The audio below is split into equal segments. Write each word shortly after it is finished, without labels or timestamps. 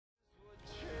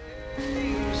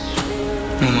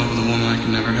in love with a woman I could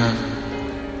never have.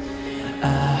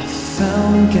 I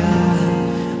found God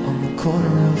on the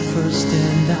corner of First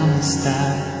and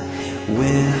Amistad,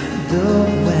 where the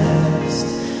West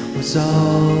was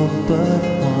all but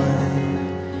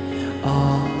one,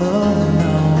 all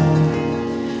alone,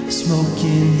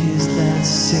 smoking his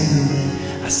last cigarette.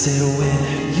 I said, where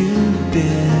you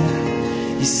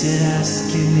been? He said,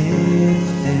 ask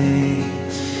anything.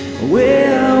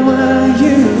 Where were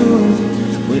you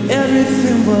when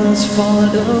everything was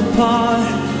falling apart?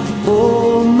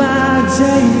 All my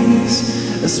days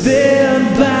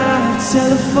spent by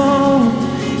telephone,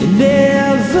 it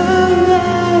never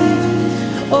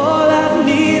rang. All I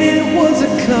needed was a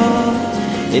call,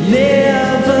 it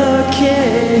never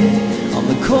came. On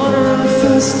the corner of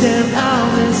First and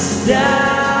Amistad,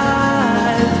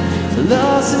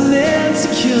 lost and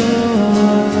insecure.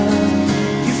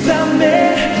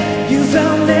 You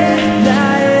found me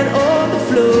lying on the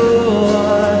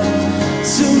floor,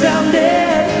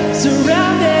 surrounded,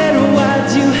 surrounded.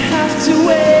 Why'd you have to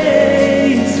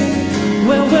wait?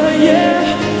 Where were you?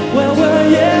 Where were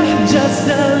you? Just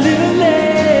a little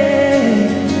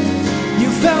late. You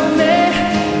found me,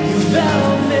 you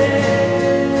found me.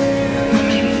 Well,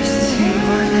 maybe this is who you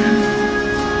are now.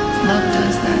 Love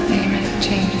does that, Damon. It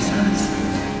changes us.